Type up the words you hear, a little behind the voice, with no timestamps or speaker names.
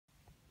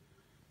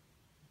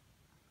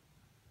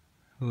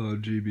Hello,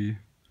 GB.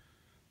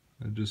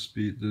 I just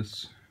beat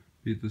this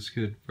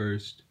kid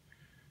first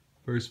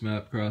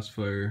map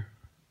crossfire.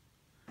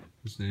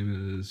 His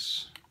name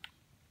is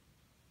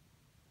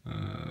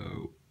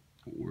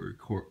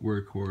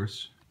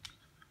werkhorse,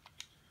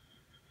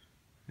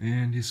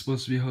 and he's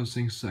supposed to be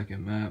hosting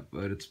second map,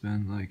 but it's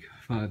been like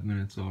 5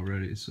 minutes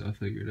already, so I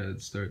figured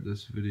I'd start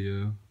this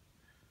video.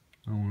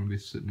 I don't want to be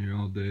sitting here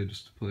all day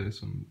just to play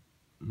some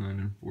 9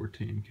 and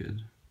 14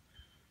 kid.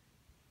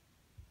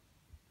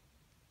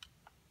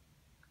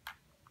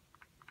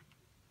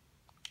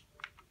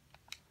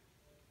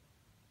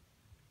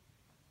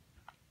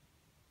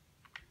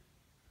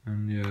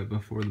 And yeah,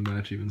 before the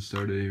match even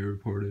started, he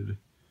reported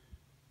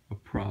a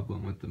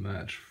problem with the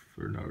match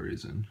for no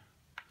reason.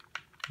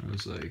 I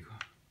was like,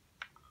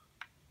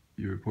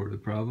 you reported a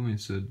problem? He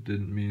said,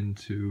 didn't mean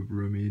to,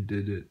 Rumi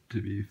did it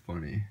to be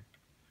funny.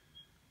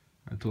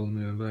 I told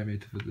him to invite me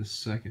to the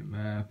second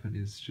map, and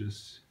he's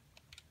just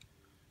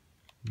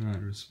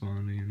not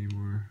responding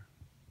anymore.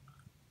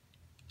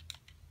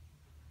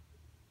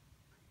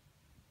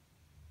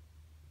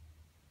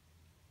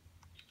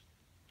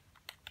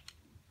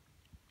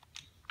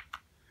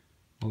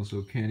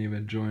 Also can't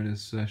even join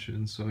his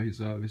session, so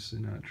he's obviously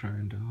not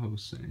trying to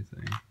host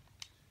anything.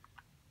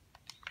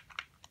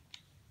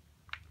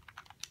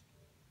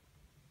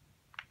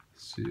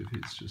 Let's see if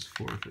he's just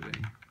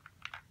forfeiting.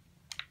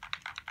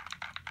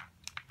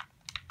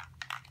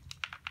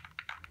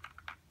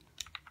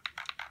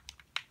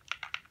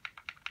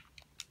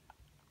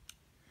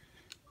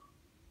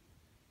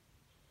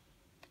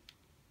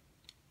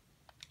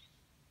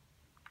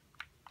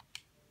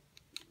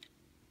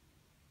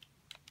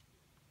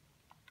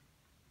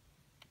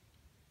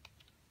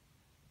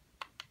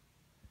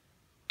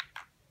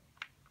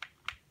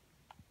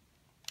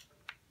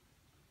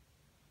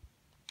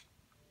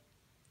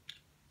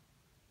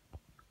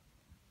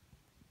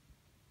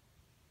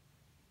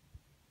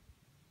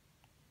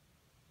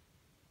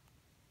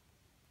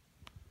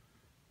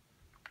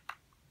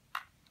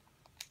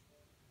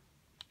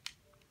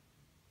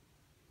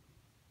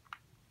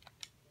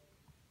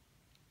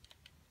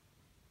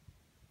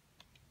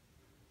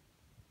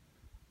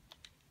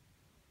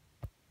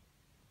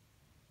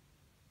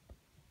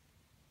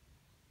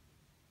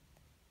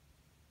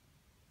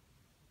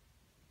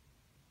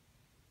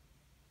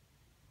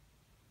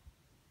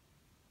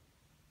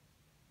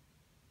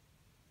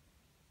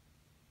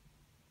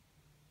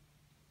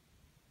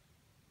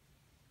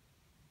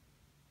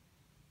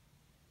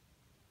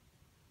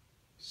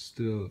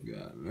 Still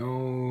got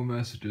no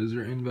messages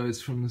or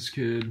invites from this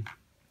kid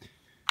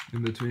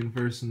in between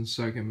first and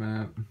second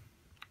map.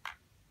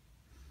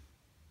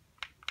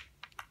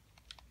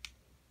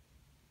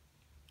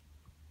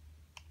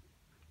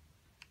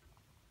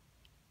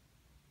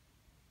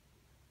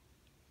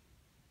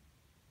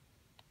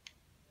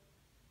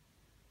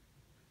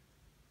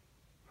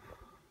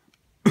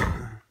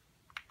 I'll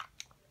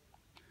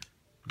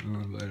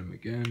invite him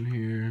again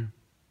here.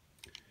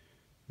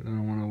 But I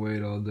don't want to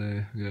wait all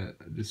day. I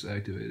just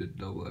activated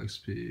double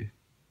XP.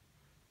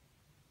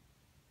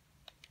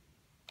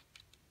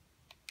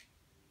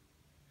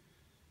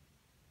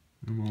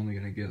 I'm only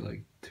gonna get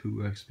like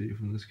 2 XP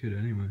from this kid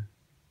anyway.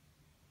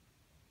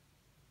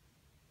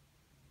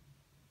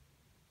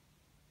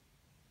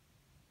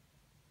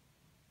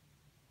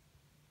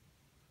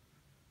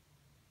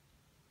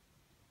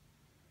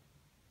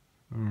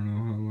 I don't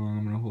know how long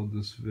I'm gonna hold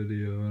this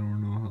video. I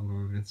don't know how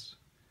long it's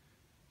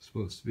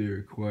supposed to be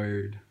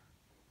required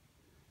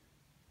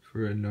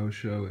for a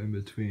no-show in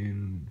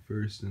between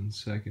first and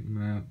second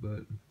map,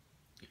 but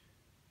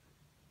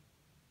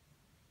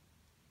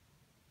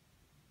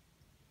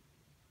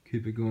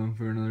keep it going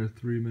for another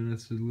 3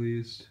 minutes at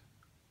least.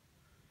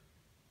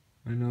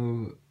 I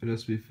know it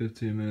has to be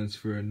 15 minutes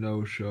for a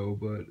no-show,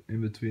 but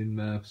in between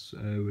maps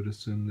I would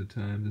assume the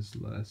time is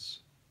less.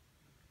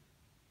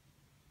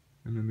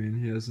 And I mean,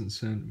 he hasn't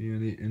sent me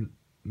any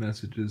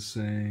messages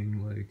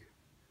saying like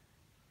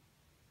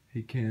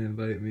he can't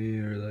invite me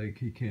or like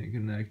he can't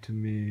connect to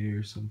me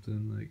or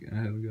something. Like, I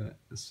haven't got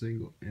a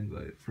single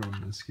invite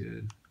from this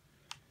kid.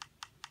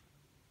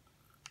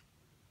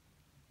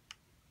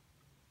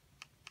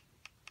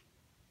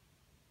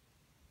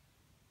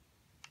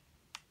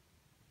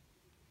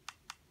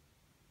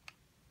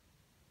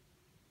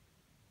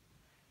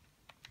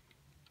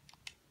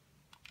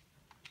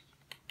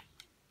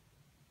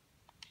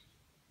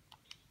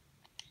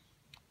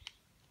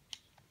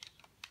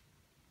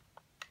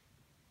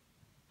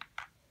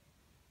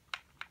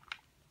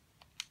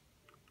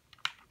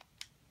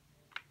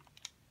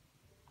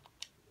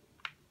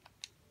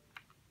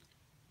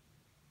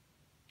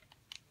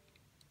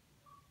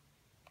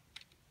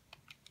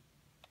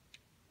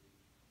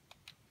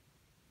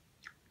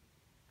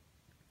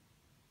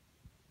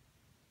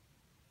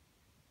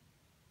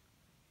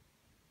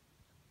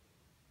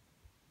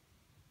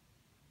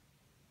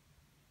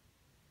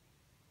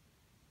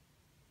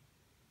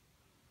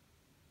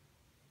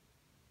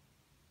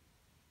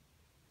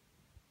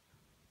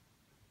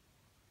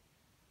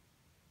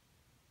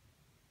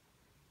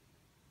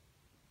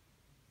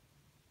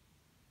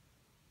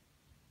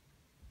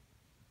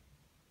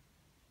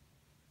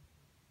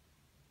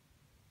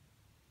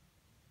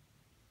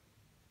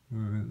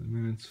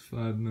 minutes,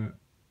 5 minute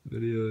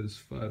video is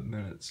 5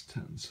 minutes,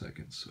 10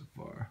 seconds so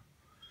far.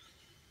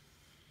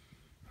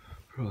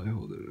 Probably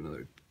hold it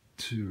another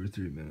 2 or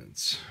 3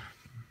 minutes.